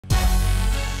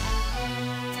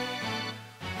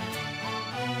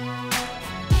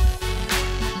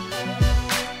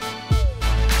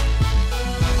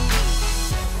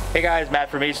Hey guys, Matt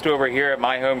from Eastwood over here at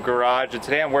my home garage, and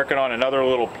today I'm working on another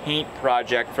little paint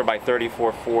project for my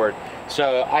 34 Ford.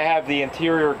 So I have the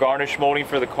interior garnish molding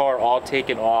for the car all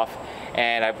taken off,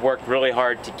 and I've worked really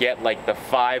hard to get like the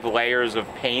 5 layers of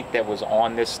paint that was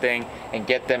on this thing and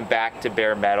get them back to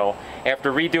bare metal.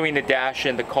 After redoing the dash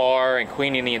in the car and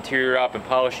cleaning the interior up and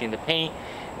polishing the paint,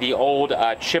 the old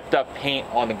chipped up paint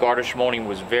on the garnish molding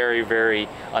was very, very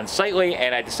unsightly,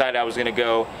 and I decided I was going to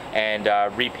go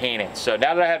and repaint it. So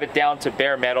now that I have it down to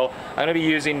bare metal, I'm going to be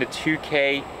using the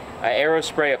 2K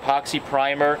Aerospray Epoxy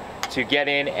Primer to get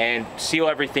in and seal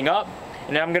everything up.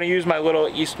 And then I'm going to use my little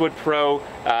Eastwood Pro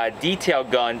detail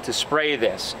gun to spray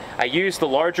this. I used the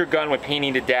larger gun when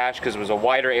painting the dash because it was a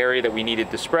wider area that we needed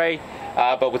to spray.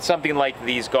 But with something like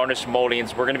these garnish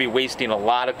moldings, we're going to be wasting a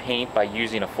lot of paint by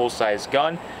using a full-size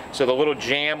gun. So the little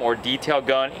jam or detail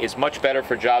gun is much better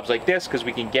for jobs like this because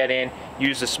we can get in,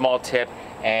 use a small tip,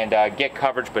 and get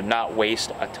coverage but not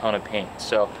waste a ton of paint.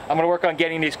 So I'm going to work on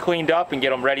getting these cleaned up and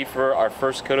get them ready for our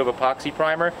first coat of epoxy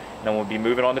primer, and then we'll be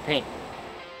moving on to paint.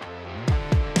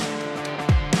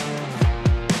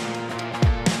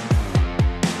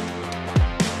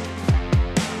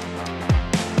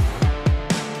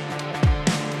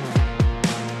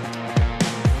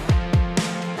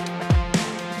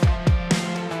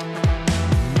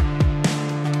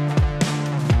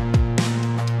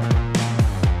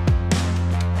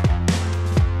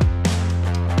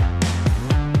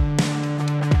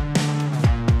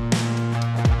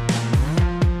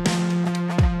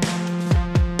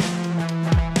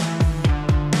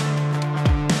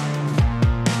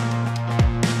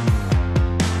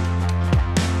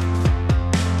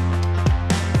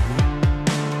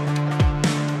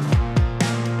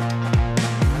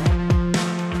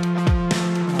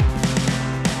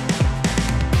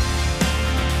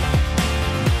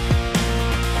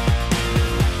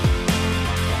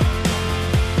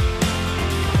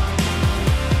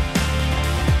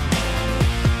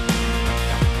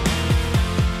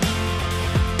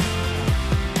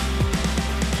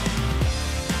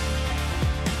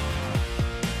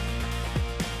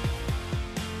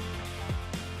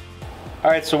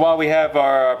 Alright, so while we have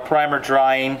our primer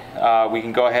drying, we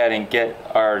can go ahead and get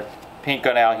our paint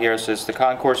gun out here. So it's the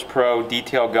Concours Pro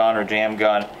Detail Gun or Jam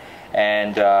Gun,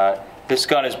 and this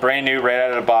gun is brand new right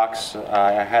out of the box.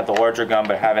 I had the larger gun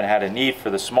but haven't had a need for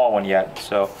the small one yet.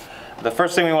 So the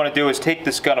first thing we want to do is take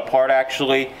this gun apart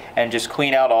actually and just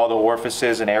clean out all the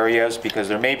orifices and areas, because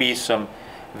there may be some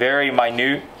very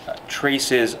minute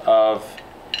traces of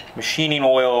machining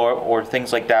oil or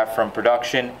things like that from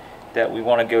production that we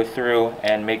want to go through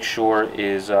and make sure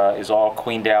is all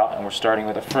cleaned out. And we're starting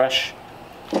with a fresh,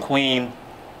 clean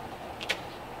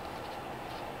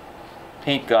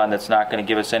paint gun that's not going to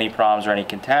give us any problems or any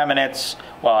contaminants.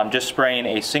 While I'm just spraying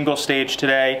a single stage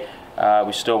today,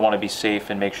 we still want to be safe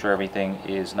and make sure everything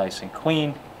is nice and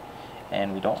clean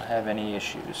and we don't have any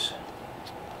issues.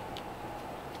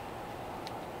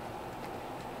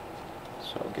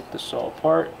 So I'll get this all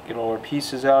apart, get all our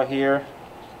pieces out here.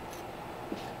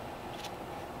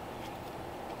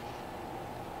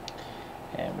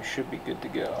 And we should be good to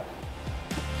go.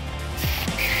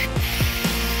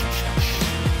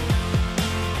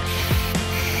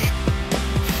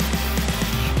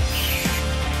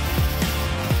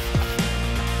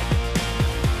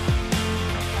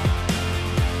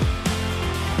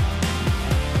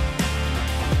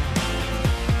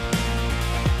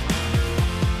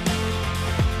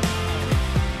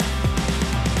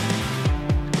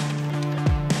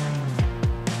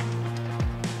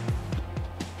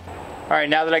 Alright,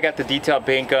 now that I got the detail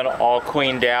paint gun all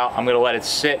cleaned out, I'm going to let it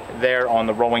sit there on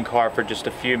the rolling car for just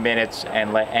a few minutes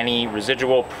and let any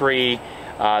residual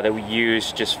that we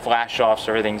use just flash off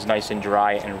so everything's nice and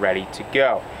dry and ready to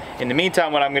go. In the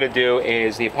meantime, what I'm going to do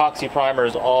is the epoxy primer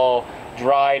is all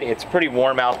dried. It's pretty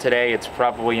warm out today. It's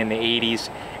probably in the 80s,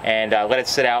 and let it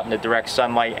sit out in the direct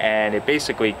sunlight, and it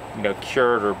basically, you know,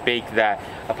 cured or baked that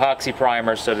epoxy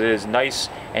primer so that it is nice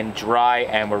and dry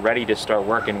and we're ready to start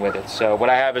working with it. So what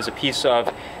I have is a piece of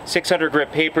 600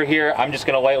 grit paper here. I'm just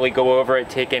going to lightly go over it,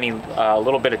 take any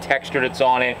little bit of texture that's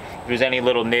on it. If there's any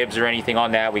little nibs or anything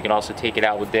on that, we can also take it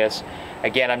out with this.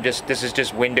 Again, this is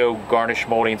just window garnish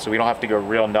molding, so we don't have to go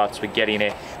real nuts with getting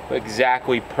it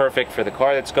exactly perfect for the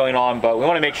car that's going on, but we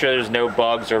want to make sure there's no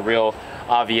bugs or real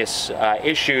obvious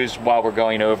issues while we're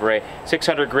going over it.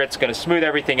 600 grit's going to smooth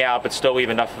everything out, but still leave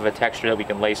enough of a texture that we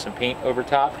can lay some paint over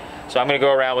top. So I'm going to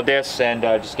go around with this and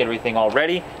just get everything all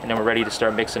ready, and then we're ready to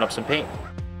start mixing up some paint.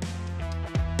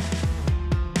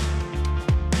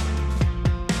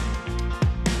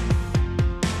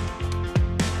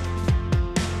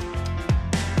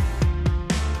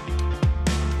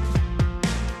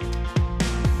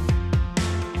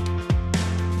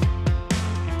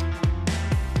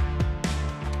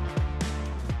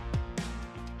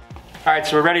 All right,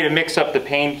 so we're ready to mix up the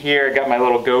paint here. I got my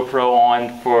little GoPro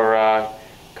on for a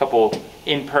couple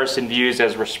in-person views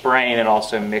as we're spraying and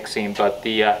also mixing. But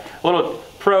the little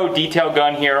Pro Detail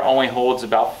Gun here only holds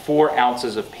about 4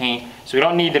 ounces of paint, so we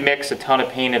don't need to mix a ton of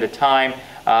paint at a time.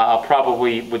 I'll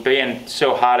probably, with being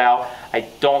so hot out, I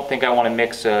don't think I want to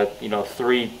mix a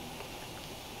 3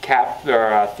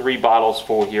 bottles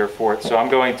full here for it. So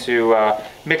I'm going to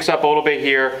mix up a little bit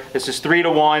here. This is 3 to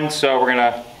 1, so we're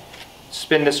gonna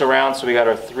spin this around. So we got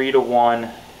our 3 to 1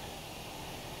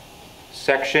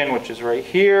 section, which is right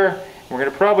here. We're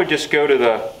gonna probably just go to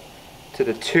the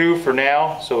 2 for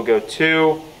now. So we'll go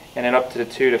 2 and then up to the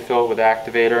 2 to fill it with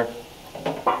activator.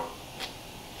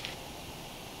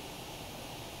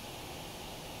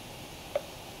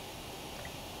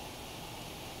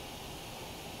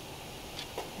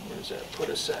 Where does that put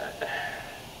us at?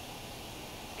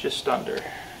 Just under.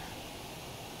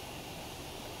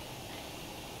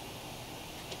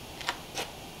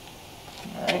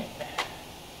 Alright.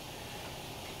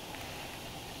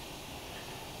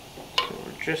 So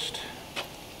we're just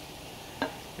a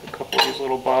couple of these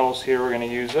little bottles here we're going to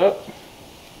use up.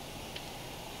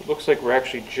 It looks like we're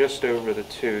actually just over the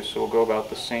 2, so we'll go about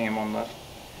the same on the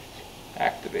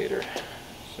activator.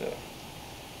 So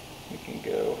we can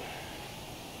go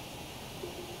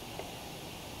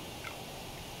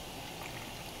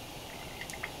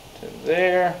to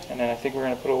there, and then I think we're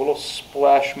going to put a little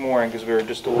splash more in because we were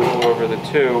just a little over the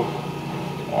 2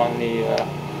 on the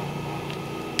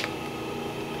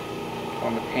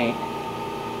paint.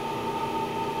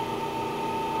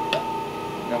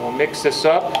 And then we'll mix this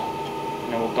up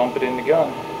and then we'll dump it in the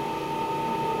gun.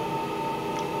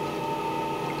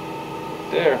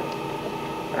 There.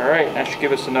 Alright, that should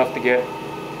give us enough to get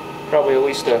probably at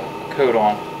least a coat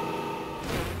on.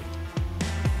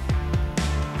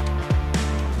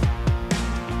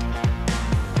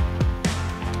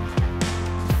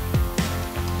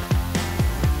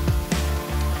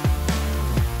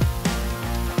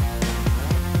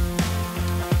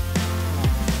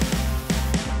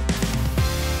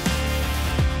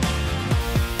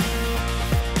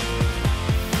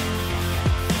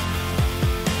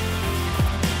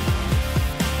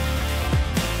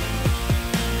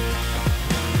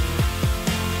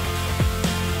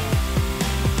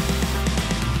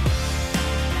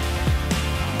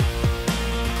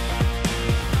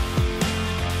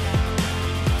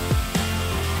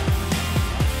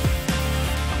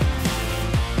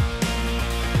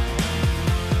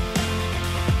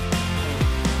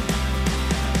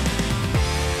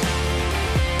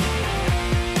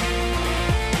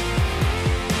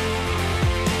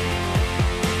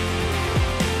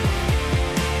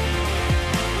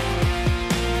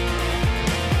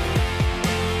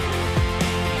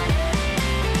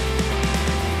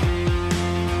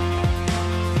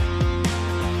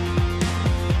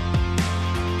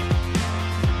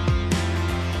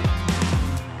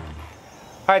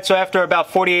 Alright, so after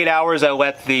about 48 hours, I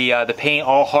let the paint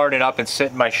all harden up and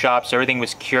sit in my shop, so everything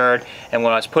was cured. And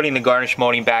when I was putting the garnish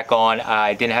molding back on,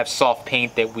 I didn't have soft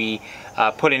paint that we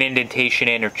put an indentation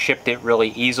in or chipped it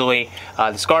really easily.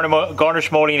 This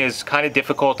garnish molding is kind of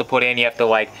difficult to put in. You have to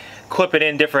like clip it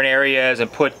in different areas and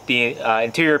put the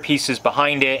interior pieces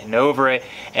behind it and over it,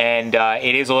 and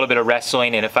it is a little bit of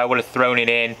wrestling. And if I would have thrown it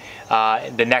in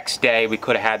the next day, we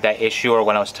could have had that issue, or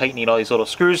when I was tightening all these little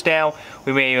screws down,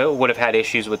 we would have had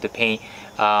issues with the paint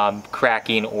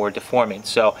cracking or deforming.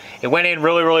 So it went in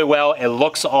really well. It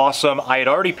looks awesome. I had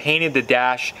already painted the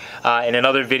dash in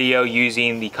another video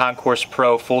using the Concours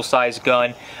Pro full-size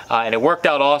gun, and it worked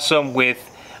out awesome with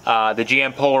the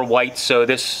GM Polar White. So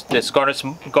this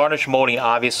garnish molding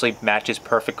obviously matches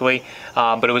perfectly,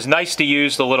 but it was nice to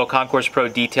use the little Concours Pro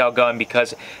Detail Gun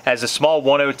because it has a small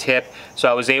 1/0 tip, so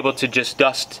I was able to just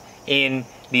dust in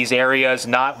these areas,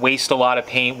 not waste a lot of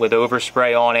paint with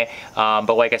overspray on it,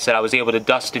 but like I said, I was able to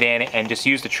dust it in and just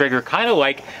use the trigger kind of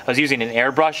like I was using an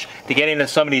airbrush to get into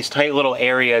some of these tight little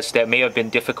areas that may have been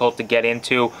difficult to get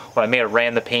into when I may have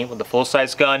ran the paint with the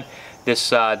full-size gun.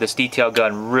 This detail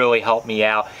gun really helped me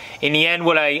out. In the end,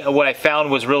 what I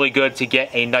found was really good to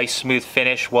get a nice smooth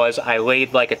finish was I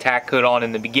laid like a tack coat on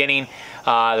in the beginning.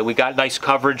 We got nice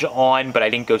coverage on, but I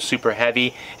didn't go super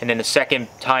heavy. And then the second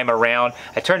time around,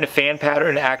 I turned the fan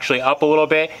pattern actually up a little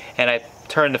bit, and I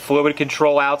turned the fluid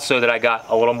control out so that I got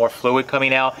a little more fluid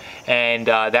coming out, and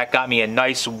that got me a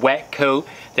nice wet coat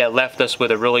that left us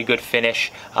with a really good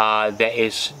finish that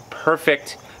is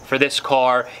perfect for this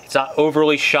car. It's not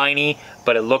overly shiny,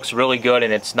 but it looks really good,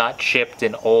 and it's not chipped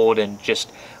and old and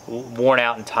just worn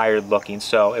out and tired looking,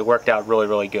 so it worked out really,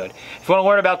 really good. If you want to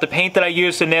learn about the paint that I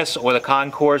used in this or the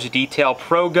Concours Detail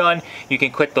Pro Gun, you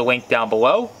can click the link down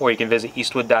below, or you can visit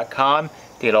eastwood.com to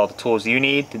get all the tools you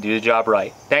need to do the job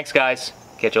right. Thanks guys,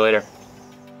 catch you later.